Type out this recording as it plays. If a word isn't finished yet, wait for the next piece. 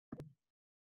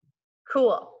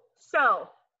Cool. So,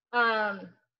 and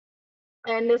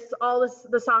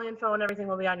the song info and everything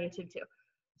will be on YouTube too.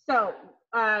 So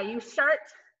you start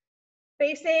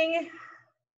facing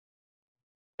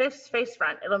face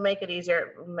front. It'll make it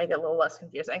easier, make it a little less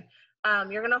confusing.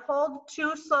 You're gonna hold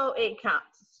 2 slow 8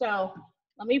 counts. So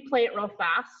let me play it real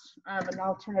fast, and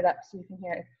I'll turn it up so you can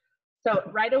hear it. So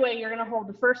right away, you're gonna hold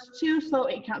the first 2 slow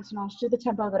 8 counts, and I'll just do the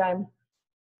tempo that I'm.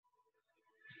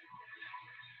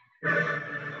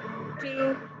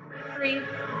 2, 3,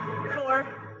 4,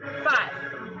 5,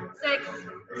 6,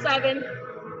 7,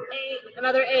 8,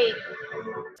 another 8.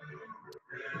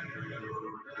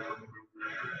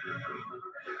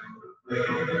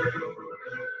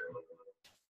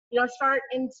 You don't start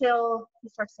until you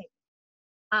start singing.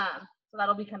 So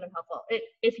that'll be kind of helpful.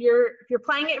 If you're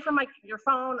playing it from like your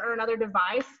phone or another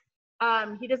device,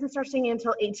 he doesn't start singing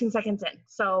until 18 seconds in.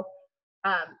 So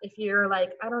if you're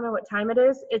like, I don't know what time it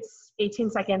is, it's 18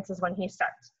 seconds is when he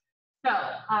starts. So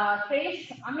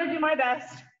face, I'm gonna do my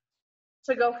best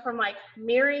to go from like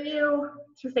mirroring you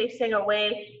to facing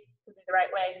away to be the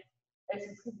right way. This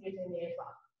is confusing me as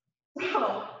well.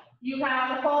 So you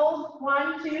have hold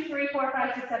 1, 2, 3, 4,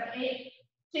 5, 6, 7, 8.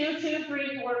 2, 2,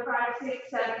 3, 4, 5, 6,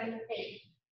 7, 8.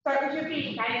 Start with your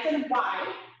feet nice and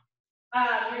wide.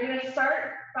 You're gonna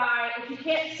start by, if you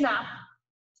can't snap,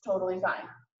 it's totally fine.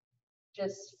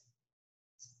 Just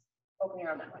open your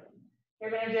arm that way.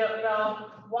 You're gonna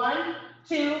go 1,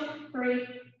 2, 3,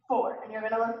 4, and you're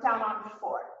gonna look down on the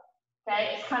 4.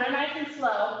 Okay, it's kind of nice and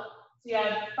slow. So you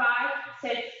have 5,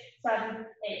 6, 7,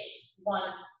 8. 1,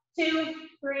 2,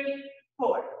 3,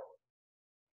 4.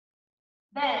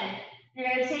 Then you're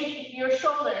gonna take your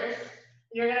shoulders,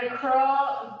 you're gonna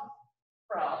crawl.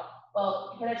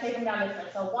 Well, you're gonna take them down this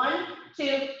way. So 1,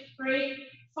 2, 3,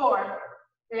 4.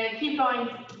 You're gonna keep going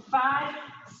 5,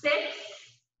 6.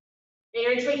 And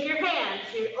you're gonna take your hands.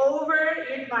 You're over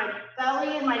my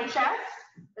belly and my chest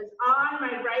is on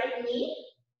my right knee.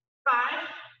 5,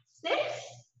 6.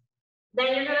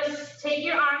 Then you're gonna take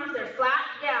your arms, they're flat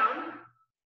down.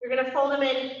 You're gonna fold them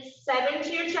in 7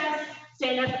 to your chest,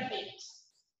 stand up 8.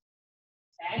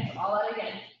 Okay, so all that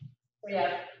again. So we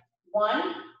have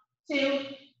 1, 2,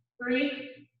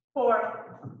 3,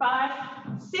 4,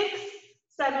 5, 6,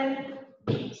 7,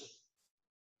 8.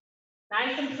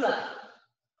 Nice and slow.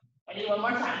 Ready, one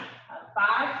more time.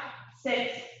 5,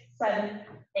 6, 7,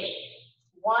 8.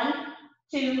 1,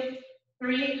 2,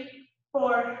 3,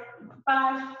 4,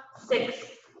 5,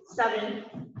 6, 7,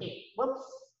 8. Whoops.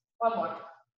 One more.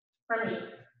 For me.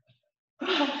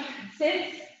 5,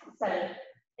 6, 7,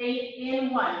 8.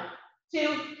 In 1,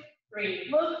 2, 3.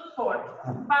 Look.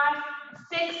 4, 5,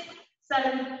 6,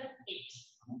 7, 8.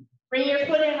 Bring your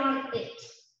foot in on 8. Okay,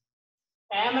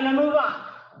 I'm gonna move on.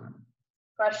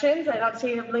 Questions? I don't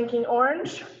see you blinking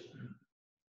orange.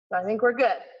 So I think we're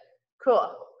good.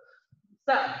 Cool.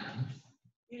 So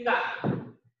you got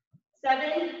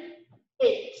 7,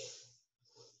 8.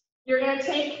 You're gonna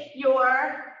take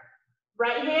your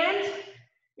right hand,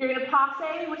 you're gonna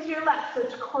passe with your left. So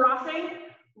it's crossing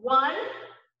 1,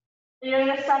 and you're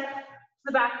gonna step to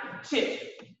the back 2.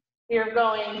 You're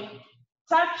going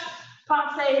touch,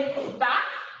 passe, back,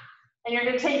 and you're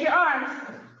gonna take your arms.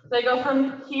 So they go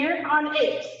from here on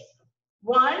 8.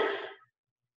 1,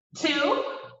 2,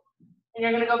 and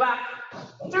you're gonna go back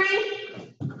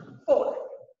 3, 4,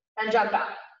 and jump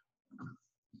out.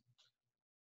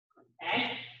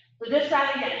 Okay, so just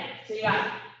that again. So you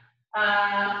got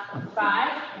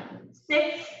 5,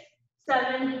 6,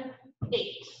 7,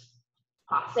 8.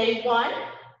 Passe 1.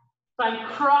 So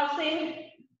I'm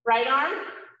crossing right arm,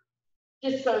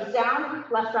 just goes down,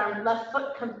 left arm, left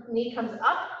foot, knee comes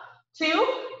up.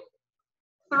 2,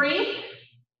 3,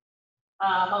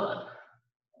 hold on.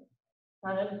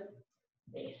 7,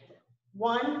 8.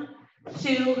 1,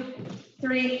 2,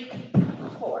 3,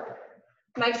 4.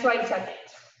 Nice right second.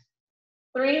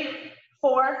 3,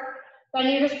 4. Then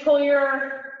you just pull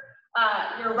your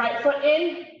right foot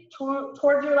in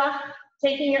towards your left,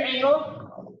 taking your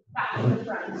angle back to the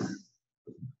front.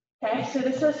 Okay, so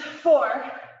this is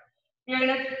 4. You're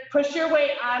gonna push your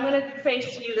weight. I'm gonna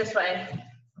face you this way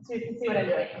so you can see what I'm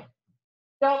doing.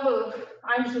 Don't move.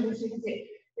 I'm just moving so you can see.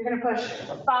 You're gonna push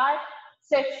 5,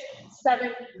 6, 7,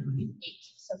 8.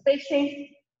 So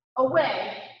facing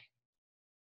away.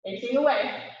 Facing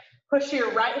away. Push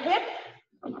your right hip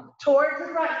towards the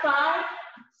front. 5,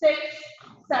 6,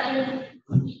 7,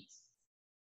 8.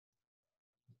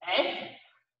 Okay?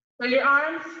 So your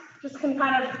arms just can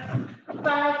kind of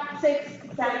 5, 6,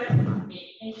 7,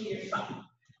 8 into your spine.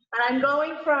 And I'm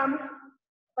going from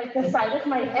like the side of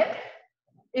my hip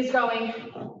is going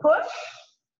push,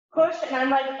 push, and I'm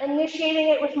like initiating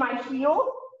it with my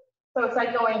heel. So it's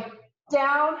like going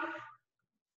down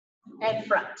and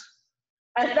front.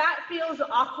 If that feels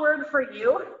awkward for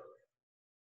you,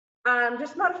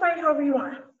 just modify it however you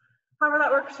want, however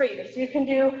that works for you. So you can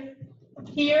do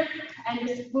here and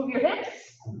just move your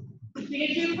hips to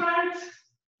get you front,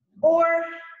 or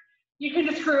you can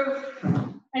just groove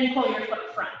and pull your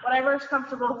foot front, whatever is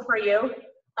comfortable for you.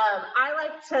 I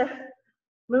like to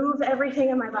move everything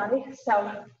in my body,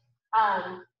 so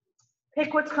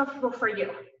pick what's comfortable for you.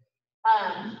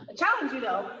 I challenge you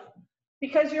though,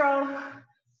 because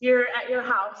you're at your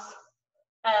house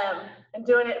and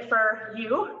doing it for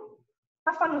you,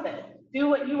 have fun with it. Do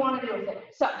what you want to do with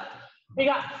it. So we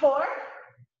got 4,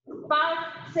 5,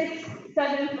 6,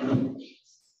 7, 8.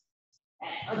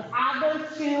 Okay, let's add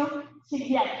those 2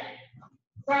 together.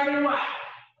 Starting wide.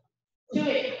 2,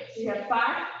 8. So you have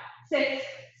 5, 6,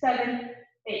 7,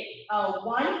 8.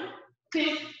 1,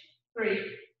 2,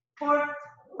 3, 4,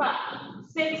 5,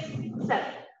 6, 7,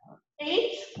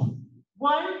 8.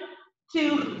 1,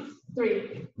 2,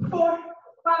 3, 4,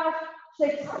 5,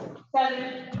 6,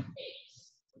 7, 8.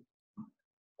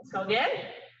 Let's go again.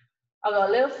 I'll go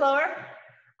a little slower,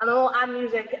 and then we'll add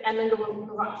music, and then we'll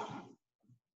move on.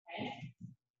 Okay.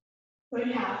 So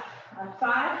we have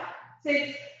 5,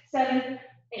 6, 7,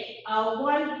 8.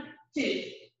 1, 2,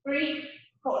 3,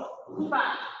 4,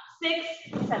 5, 6,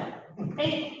 7,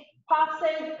 8.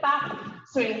 Passe, back,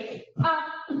 swing. Up,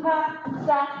 da,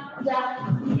 da,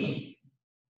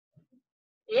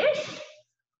 ish.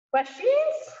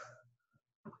 Questions?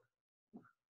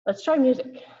 Let's try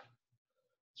music.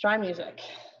 Let's try music.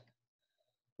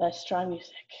 Let's try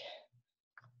music.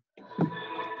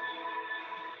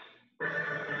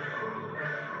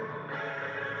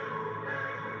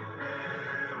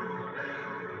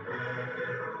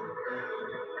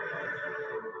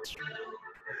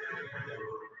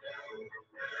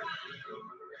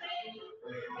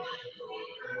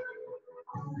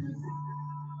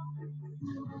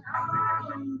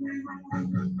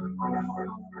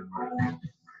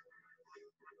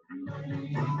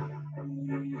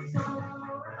 A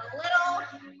little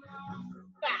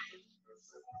fast,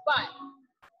 but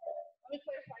let me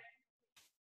clarify.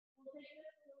 We'll take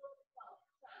this a little bit slow.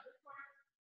 So this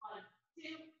one, 2,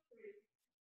 3,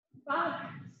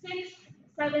 5, 6,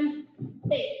 7,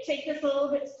 8. Take this a little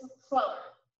bit slower.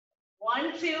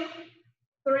 1, 2,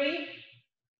 3,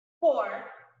 4.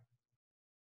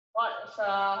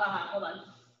 Hold on.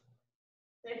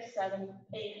 6, 7,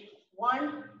 8.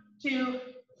 1, 2,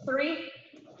 3,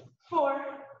 4,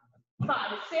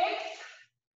 5, 6.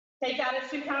 Take that as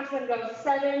 2 counts and go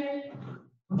 7,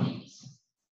 8.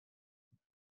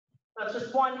 So it's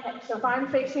just one hip. So if I'm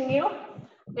facing you,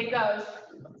 it goes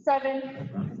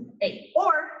 7, 8.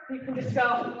 Or you can just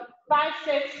go 5,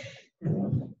 6,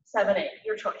 7, 8.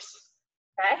 Your choice.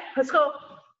 Okay, let's go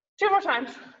 2 more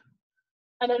times,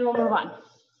 and then we'll move on.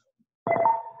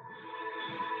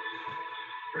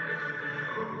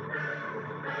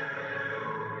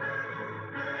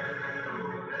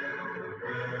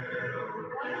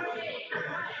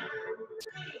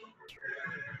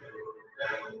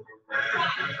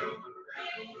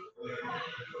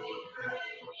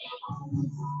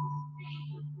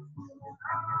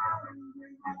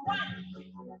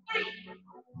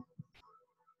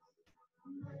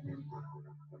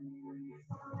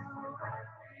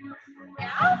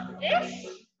 Yeah-ish.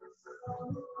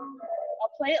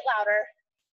 I'll play it louder.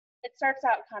 It starts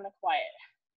out kind of quiet.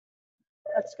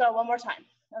 Let's go one more time,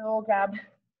 and we'll grab a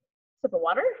sip of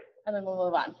water, and then we'll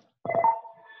move on.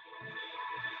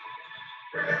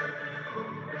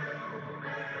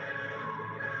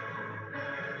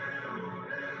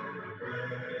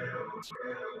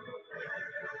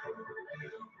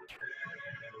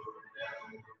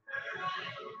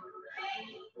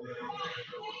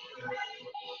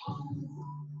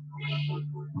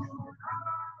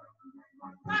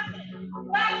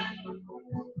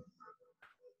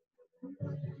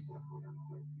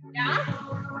 Yeah?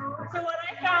 So what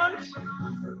I found, let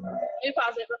me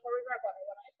pause it before we grab water.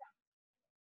 What I found.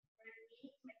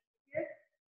 Here,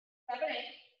 7, 8.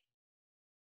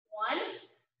 1,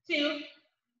 2,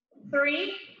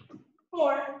 3,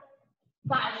 4,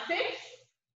 5, 6.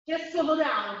 Just swivel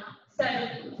down.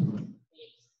 7,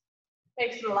 8.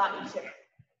 Makes it a lot easier.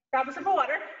 Grab a sip of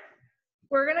water.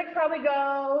 We're gonna probably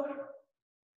go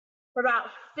for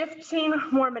about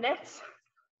 15 more minutes,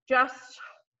 just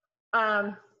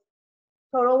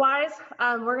total wise.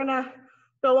 We're gonna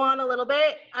go on a little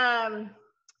bit, and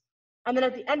then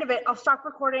at the end of it, I'll stop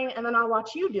recording, and then I'll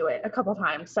watch you do it a couple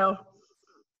times. So,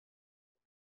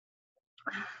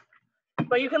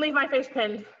 but you can leave my face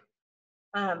pinned.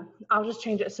 I'll just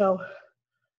change it so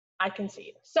I can see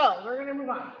it. So we're gonna move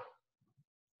on.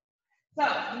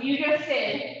 So you just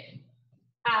did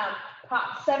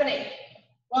pop 7, 8.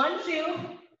 1, 2,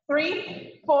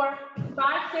 3, 4,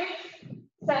 5, 6,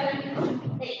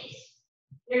 7, 8.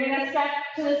 You're going to step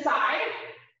to the side.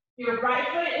 Your right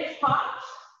foot is popped.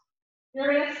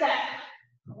 You're going to step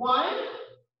 1.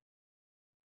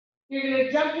 You're going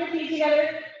to jump your feet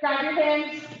together, grab your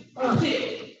hands,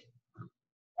 2.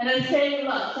 And then stay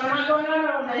low. So I'm not going on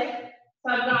all day.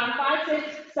 So I've gone 5,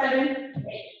 6, 7,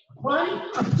 8.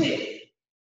 1, 2.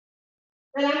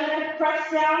 Then I'm going to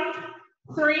press down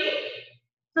 3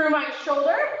 through my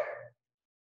shoulder.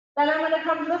 Then I'm going to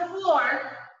come to the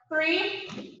floor.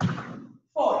 3,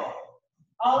 4.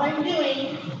 All I'm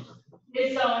doing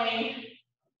is going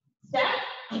step,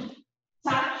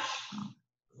 touch,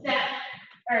 step,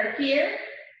 or here,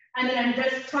 and then I'm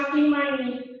just tucking my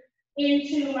knee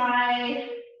into my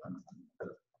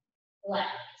left.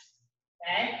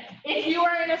 Okay? If you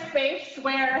are in a space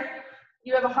where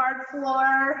you have a hard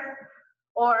floor,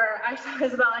 or I saw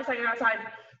Isabel, I saw you outside,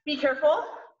 be careful.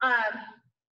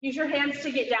 Use your hands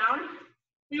to get down.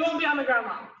 You won't be on the ground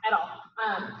long at all.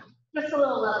 Just a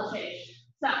little level change.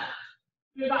 So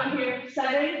we've got here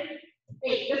 7,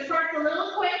 8. This part's a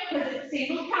little quick because it's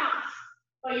single counts.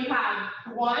 But you have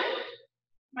 1.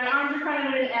 My arms are kind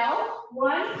of in an L.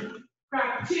 1.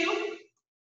 Grab 2,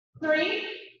 3.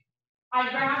 I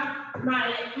grab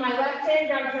my left hand,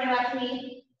 grabs my left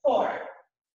knee. 4.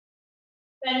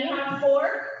 Then you have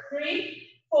 4, 3,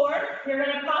 4. You're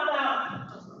going to pop out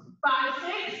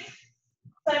 5, 6,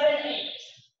 7, 8.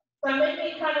 So I'm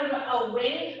making kind of a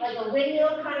wing, like a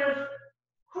windmill kind of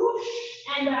whoosh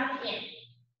and back in.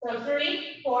 So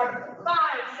 3, 4, 5,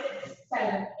 6,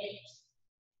 7, 8.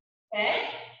 Okay?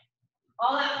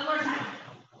 All that one more time.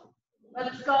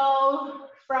 Let's go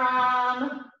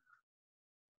from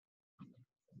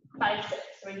 5, 6,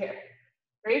 right here.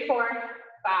 3, 4,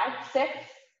 5, 6.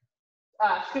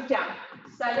 Scoop down.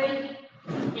 7,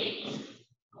 8.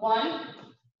 1,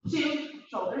 2,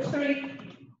 shoulders. 3,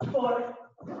 4,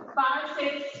 5,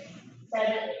 6,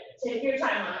 7, 8. Take your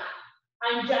time on that.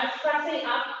 I'm just pressing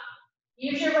up.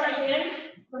 Use your right hand,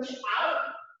 push out,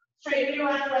 straighten your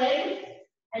left leg,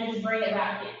 and just bring it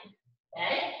back in.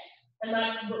 Okay? And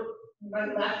my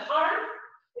left arm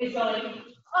is going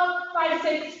up 5,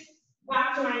 6,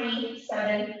 back to my knee,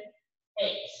 7,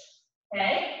 8.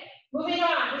 Okay? Moving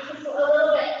on, just a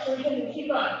little bit so we can keep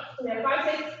going. So we have 5,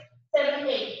 6, 7,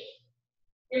 8.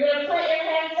 You're going to put your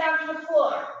hands down to the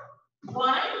floor.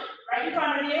 1, right in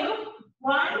front of you.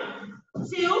 1,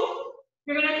 2.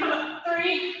 You're going to come up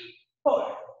 3,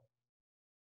 4.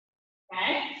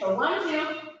 Okay? So 1, 2,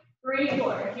 3,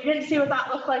 4. If you didn't see what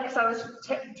that looked like because I was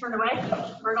turned away,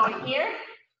 we're going here.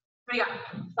 We got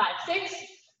 5, 6,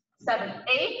 7,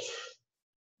 8.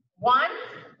 1,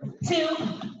 2,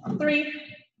 3,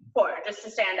 4. Just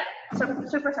to stand up. So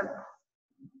super simple.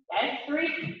 Okay?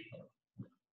 3,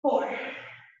 4.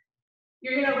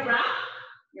 You're going to wrap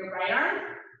your right arm.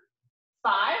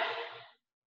 5.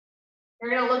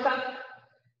 You're going to look up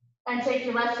and take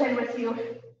your left hand with you.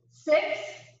 6.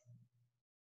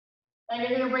 And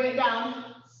you're going to bring it down.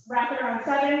 Wrap it around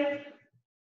 7.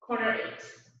 Corner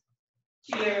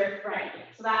 8. To your right.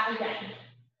 So that again.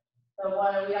 So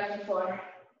 1, we got to 4.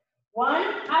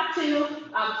 1, up 2,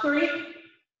 up 3,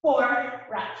 4,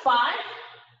 wrap 5.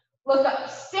 Look up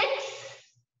 6.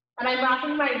 And I'm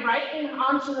wrapping my right in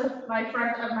onto my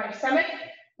front of my stomach,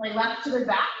 my left to the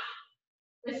back.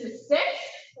 This is 6,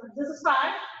 this is 5.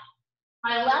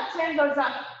 My left hand goes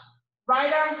up,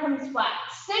 right arm comes flat.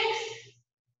 6,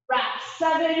 wrap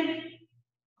 7,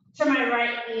 to my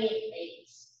right knee,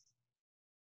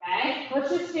 8. Okay, let's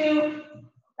just do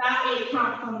that 8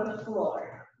 count on the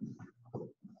floor.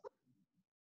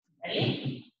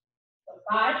 Ready? So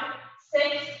 5,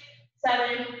 6,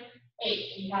 7,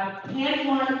 8. You have hands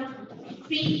 1,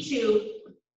 feet 2,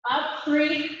 up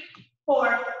 3,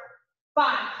 4,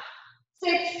 5,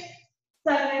 6,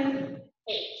 7,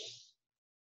 8.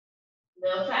 A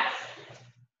little faster.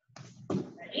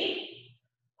 Ready?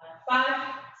 5,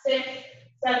 6,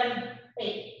 7,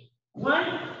 8.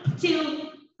 1, 2,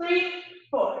 3,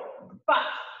 4, 5,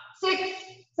 6,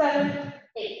 7,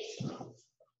 8.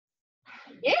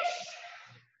 Ish.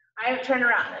 I haven't turned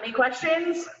around. Any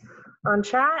questions on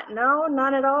chat? No,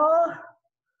 none at all.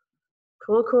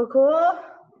 Cool, cool, cool.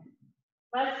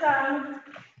 Let's add on.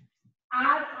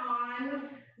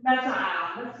 That's not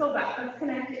add on. Let's go back. Let's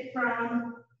connect it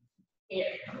from here.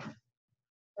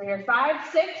 So you're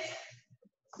 5, 6,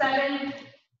 7,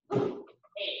 8.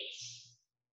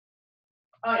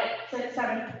 Okay, 6,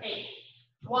 7, 8.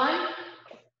 1,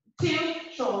 2,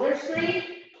 shoulders 3.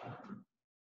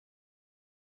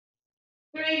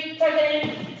 3,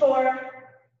 7, 4,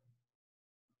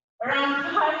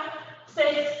 Around 5,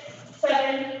 6,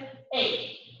 7,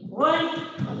 8.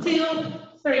 1, 2,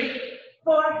 3,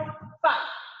 4, 5,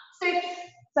 6,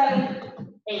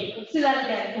 7, 8. Let's do that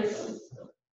again because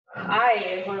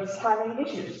I was having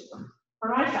issues for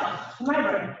myself, my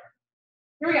brain.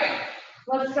 Here we go.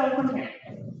 Let's go from here.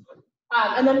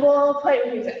 And then we'll play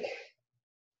with music.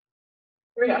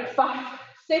 Here we go. 5,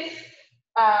 6,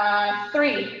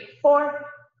 3, 4,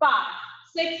 5,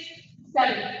 6,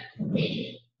 7,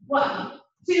 8. 1,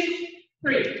 2,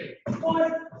 3,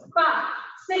 4, 5,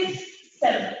 6,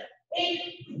 7, 8.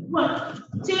 1,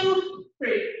 2,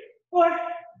 3, 4,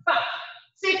 5,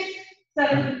 6,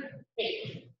 7,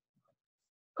 8.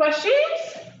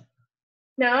 Questions?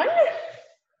 None?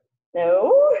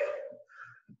 No?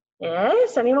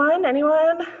 Yes, anyone?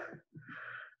 Anyone?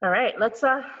 All right, let's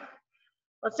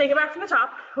take it back from the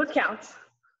top with counts.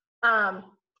 And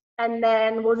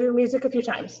then we'll do music a few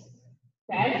times.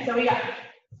 Okay, so we got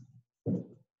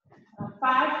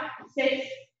 5, 6,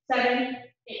 7,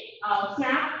 8. I'll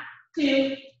snap.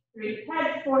 2, 3,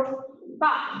 head, 4,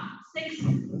 5, 6,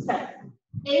 7,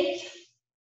 8.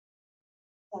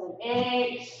 7,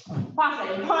 8.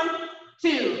 Pause it. 1,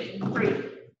 2, 3,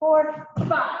 4,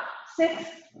 5, 6,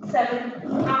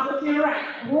 7. Out with your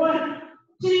right. 1,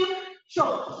 2,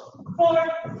 shoulders. 4,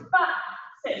 5,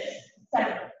 6,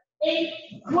 7, 8.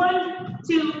 1,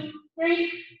 2,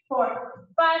 3, 4,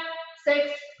 5,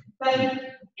 6, 7,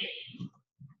 8.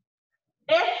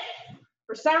 If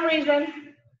for some reason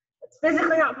it's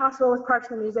physically not possible with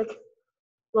parts of the music,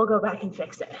 we'll go back and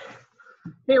fix it.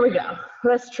 Here we go.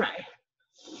 Let's try.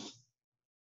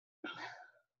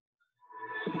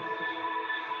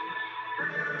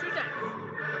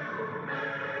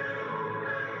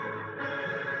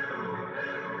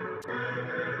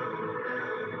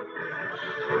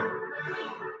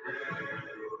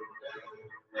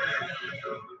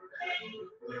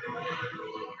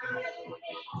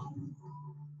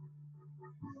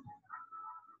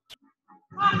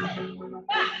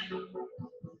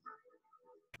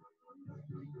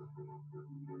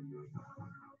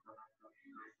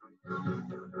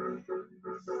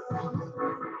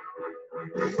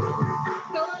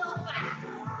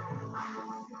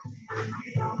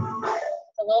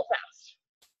 A little fast.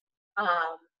 I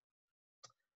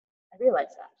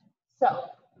realize that. So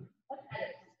let's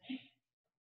edit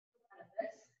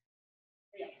this.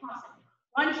 There you go. Awesome.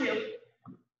 1, 2,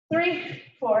 3,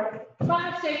 4,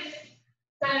 5, 6,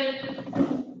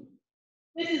 7.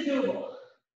 This is doable.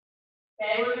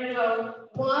 Okay, we're gonna go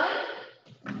 1,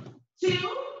 2.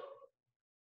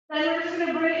 Then we're just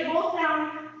gonna bring it both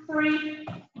down. 3,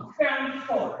 down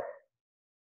 4.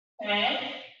 Okay,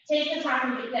 take the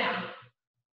time to get down.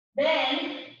 Then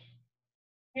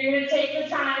you're going to take the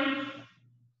time,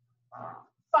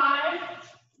 5,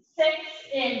 6,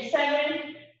 and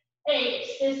 7, 8.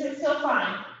 This is still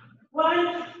fine.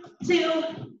 1, 2,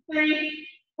 3,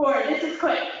 4. This is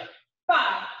quick.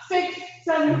 5, 6,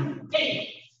 7, 8.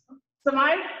 So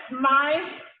how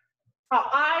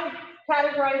I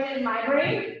categorize it in my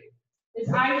brain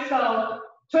is I just go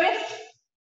twist,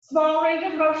 small range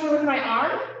of motion with my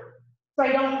arm, so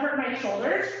I don't hurt my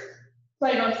shoulders. So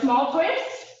I go small twist,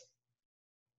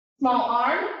 small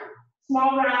arm,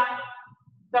 small wrap,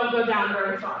 don't go down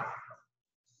very far.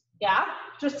 Yeah,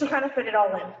 just to kind of fit it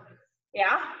all in.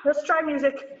 Yeah, let's try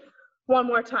music one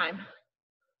more time.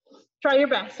 Try your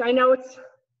best. I know it's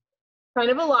kind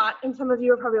of a lot, and some of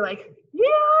you are probably like,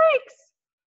 yikes.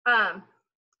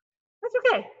 That's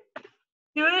okay.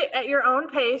 Do it at your own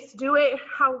pace. Do it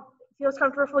how feels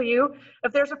comfortable for you.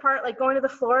 If there's a part like going to the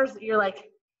floors that you're like,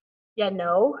 yeah,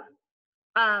 no,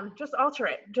 just alter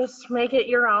it. Just make it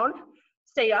your own.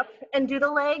 Stay up and do the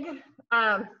leg.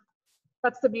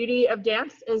 That's the beauty of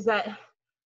dance, is that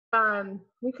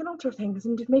you can alter things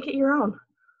and make it your own.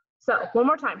 So one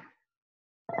more time.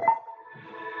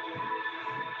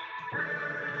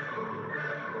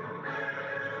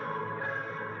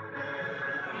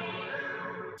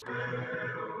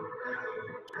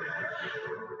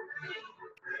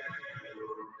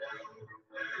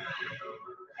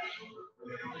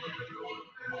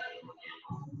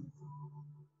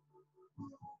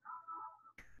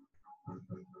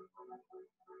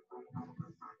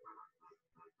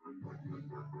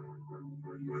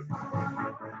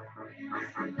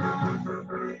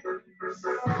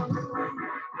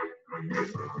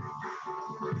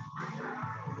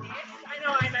 I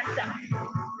know I messed up.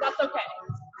 That's okay.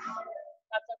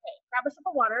 That's okay. Grab a sip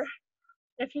of water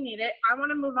if you need it. I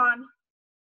want to move on.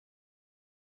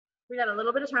 We got a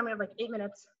little bit of time. We have like 8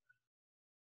 minutes.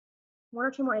 1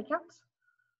 or 2 more 8 counts.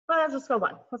 But let's just go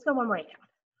one. Let's go one more 8 count.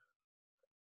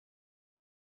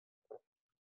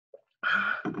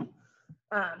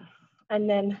 And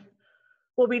then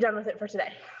we'll be done with it for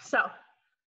today. So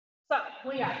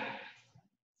we got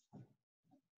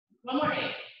one more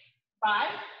 8. 5,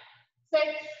 6,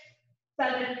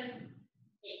 7,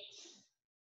 8.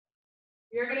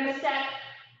 You're gonna step,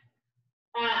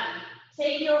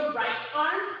 take your right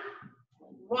arm,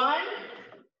 1,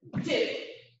 2.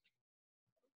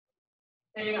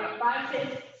 There you go, 5,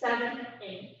 6, 7,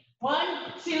 8. 1,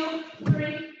 2,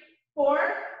 3, 4.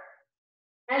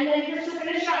 And then here's the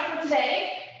finish shot for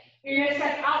today. You're gonna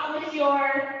step out with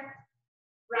your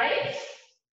right.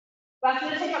 That's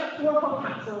gonna take up 4 full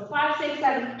counts. So 5, 6,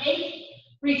 7, 8.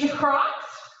 Reach across,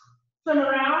 swim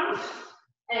around,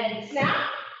 and snap.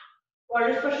 Or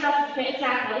just push it up if you can't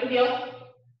snap, no big deal.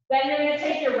 Then you're gonna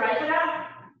take your right foot out.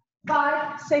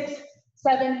 5, 6,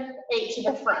 7, 8 to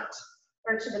the front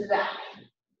or to the back.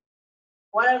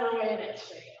 Whatever way it is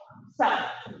for you. So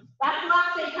that's the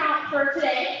last 8 count for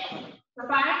today. For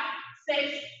 5,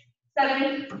 6,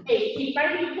 7, 8. Keep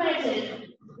my feet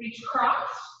planted. Reach across.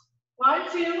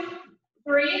 1, 2,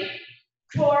 3,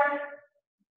 4.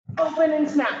 Open and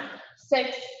snap.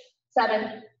 6,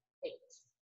 7, 8.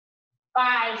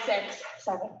 5, 6,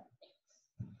 7,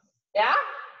 8. Yeah?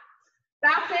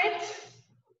 That's it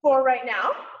for right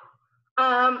now.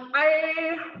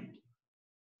 I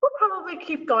will probably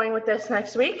keep going with this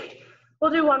next week.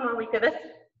 We'll do 1 more week of this.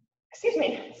 Excuse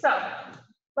me. So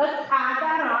let's add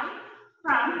that on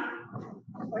from,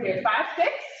 we're here, 5, 6.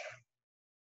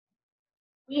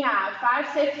 We have 5,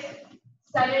 6,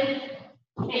 7,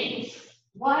 8.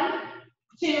 1,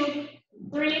 2,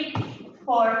 3,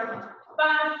 4,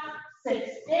 5, 6,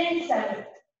 and 7,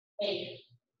 8.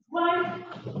 1,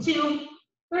 2,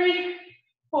 3,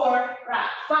 4, right.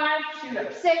 5,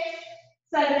 2, 6,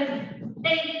 7,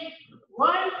 8.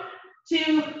 1,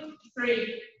 2,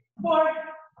 3, 4,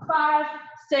 5,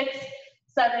 6,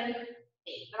 7,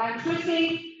 8. And I'm twisting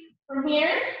from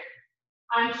here.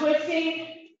 I'm twisting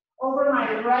over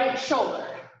my right shoulder.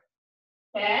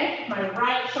 Okay, my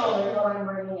right shoulder is what I'm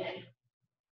bringing in.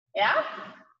 Yeah?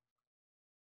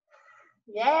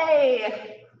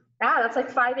 Yay! Yeah, that's like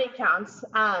 5 8 counts.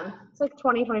 It's like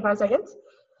 20, 25 seconds.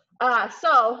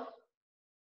 So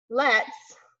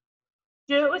let's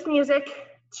do it with music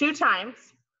 2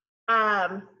 times.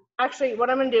 Actually, what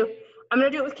I'm gonna do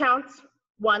it with counts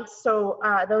once, so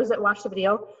those that watch the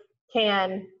video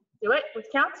can do it with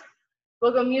counts.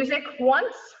 We'll go music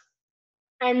once,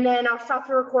 and then I'll stop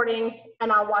the recording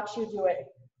and I'll watch you do it.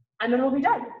 And then we'll be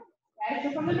done. Okay,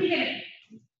 so from the beginning,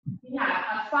 we have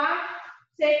a 5,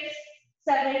 6,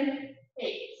 7,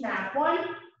 8. Snap.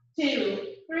 1,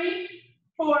 2, 3,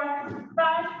 4,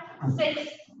 5, 6,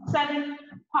 7.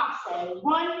 Pause.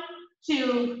 1,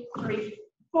 2, 3,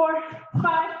 4,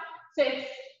 5, 6,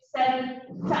 7.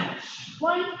 Touch.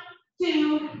 1,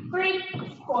 2, 3,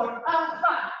 4,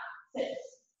 5, 6,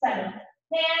 7.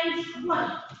 Hands.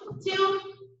 1, 2,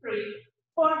 3,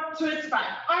 4. Twist 5.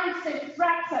 Arms 6.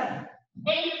 Rack 7.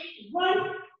 8.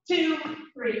 1, 2,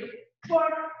 3, 4,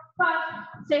 5,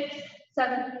 6,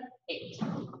 7, 8.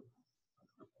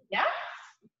 Yeah?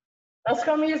 Let's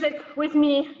go music with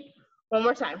me 1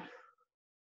 more time.